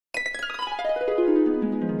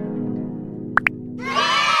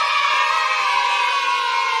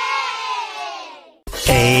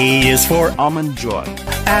is for Almond Joy.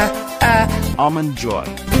 Almond Joy.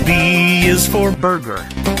 B is for Burger.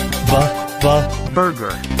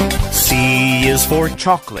 Burger. C is for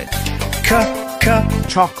Chocolate.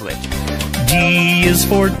 Chocolate. D is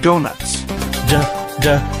for Donuts.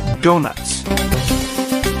 Donuts.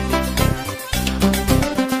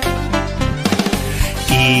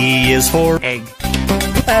 E is for Egg.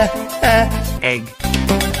 Egg.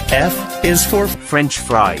 F is for French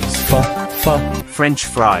fries. French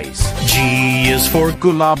fries. G is for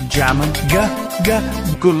Gulab jamun.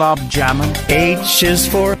 Gulab jamun. H is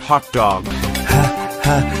for Hot dog.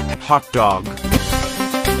 Hot dog.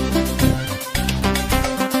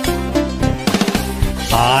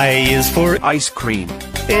 I is for Ice cream.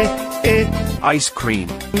 Ice cream.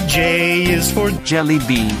 J is for Jelly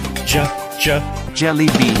bean. Jelly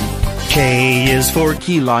bean. K is for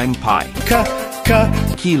Key lime pie.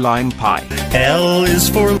 Key lime pie. L is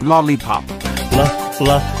for Lollipop.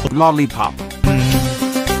 Lollipop.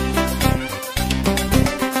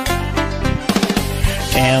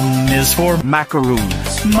 M is for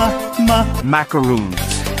Macaroons. Macaroons.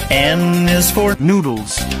 N is for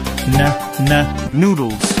Noodles.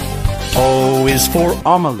 Noodles. O is for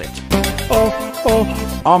Omelette.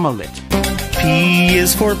 Omelette. P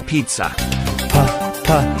is for Pizza.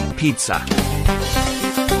 Pizza.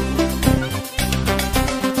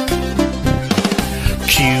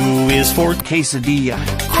 Q is for Quesadilla.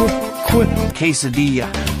 Quesadilla.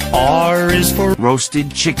 R is for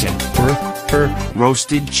Roasted chicken.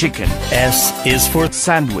 Roasted chicken. S is for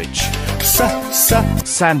Sandwich.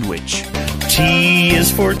 Sandwich. T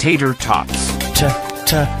is for Tater tots.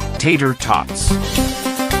 Tater tots.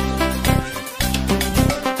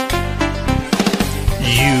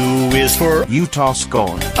 U is for Utah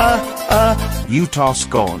scone. Utah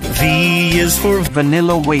scone. V is for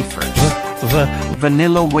Vanilla wafers.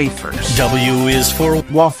 Vanilla wafers. W is for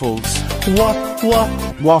Waffles.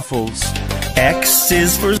 Waffles. X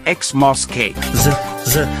is for Xmas cake.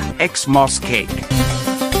 Xmas cake.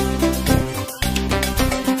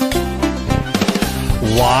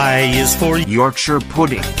 Y is for Yorkshire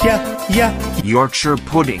pudding. Yorkshire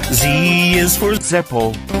pudding. Z is for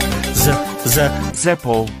Zeppo.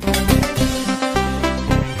 Zeppo.